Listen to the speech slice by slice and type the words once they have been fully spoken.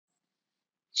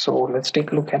So let's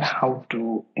take a look at how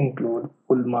to include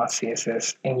Bulma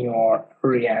CSS in your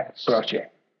React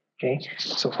project. Okay,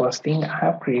 so first thing, I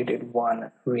have created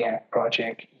one React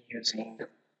project using the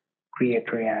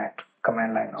create React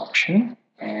command line option,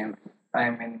 and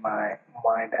I'm in my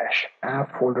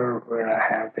my-app folder where I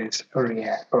have this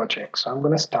React project. So I'm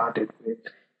going to start it with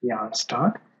yarn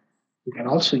start. You can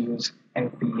also use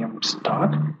npm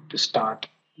start to start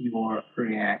your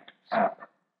React app.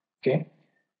 Okay.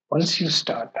 Once you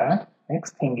start that,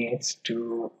 next thing is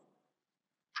to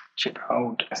check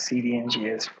out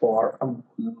CDN.js for a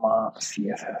Bulma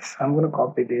CSS. I'm going to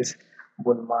copy this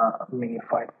Bulma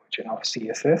minified version of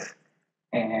CSS,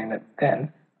 and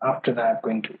then after that, I'm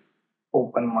going to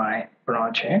open my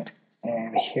project,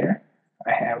 and here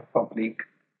I have public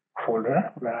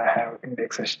folder where I have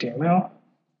index.html.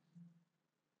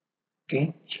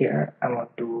 Okay, here I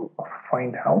want to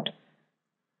find out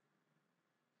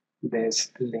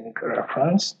this link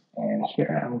reference, and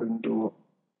here I'm going to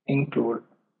include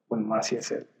Bulma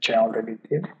CSS, which I already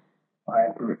did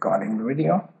while recording the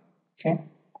video. Okay,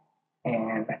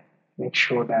 and make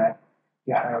sure that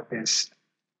you have this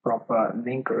proper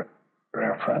link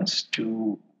reference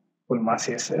to Bulma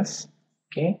CSS.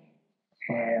 Okay,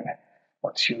 and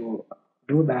once you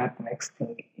do that, next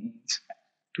thing is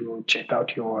to check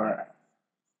out your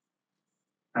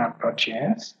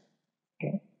app.js.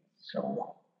 Okay,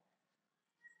 so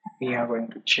we are going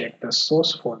to check the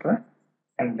source folder,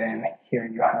 and then here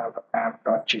you have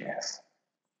app.js.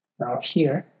 Now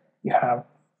here you have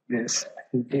this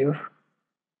div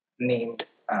named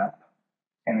app,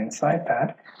 and inside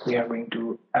that we are going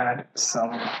to add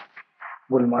some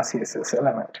Bulma CSS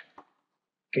element.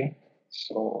 Okay,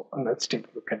 so let's take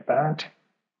a look at that.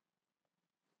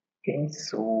 Okay,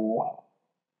 so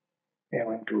we are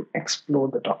going to explore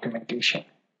the documentation,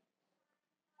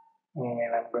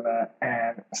 and I'm gonna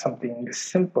add something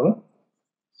simple.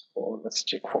 So let's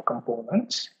check for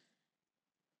components.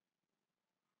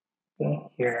 Okay,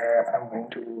 here I'm going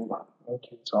to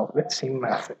make use of, let's say,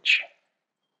 message.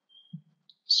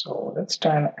 So let's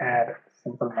try and add a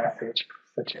simple message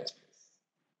such as this.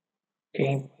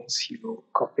 Okay, once you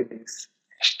copy this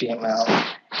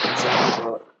HTML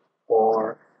example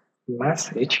for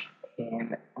message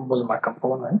in Bulma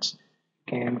components,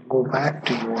 you can go back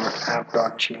to your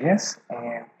app.js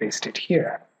and paste it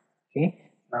here. Okay,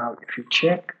 now if you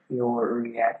check your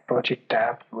React project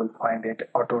tab, you will find it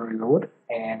auto reload,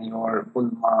 and your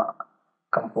Bulma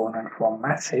component for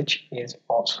message is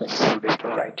also included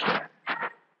right here.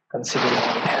 Considering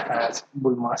it has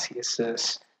Bulma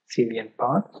CSS salient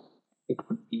path, it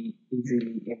would be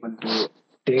easily able to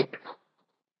take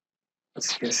the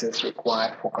CSS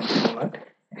required for component,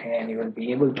 and you will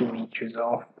be able to make use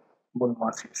of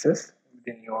Bulma CSS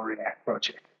within your React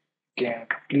project. You can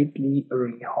completely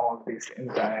rehaul this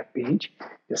entire page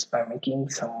just by making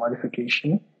some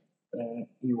modification in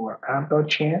your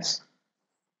app.js.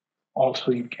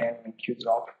 Also, you can make use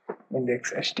of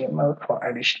index.html for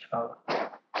additional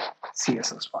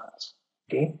CSS files.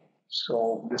 Okay,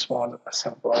 so this was a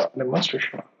simple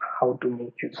demonstration of how to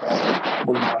make use of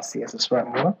Bulma CSS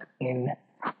framework in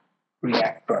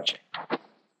React project.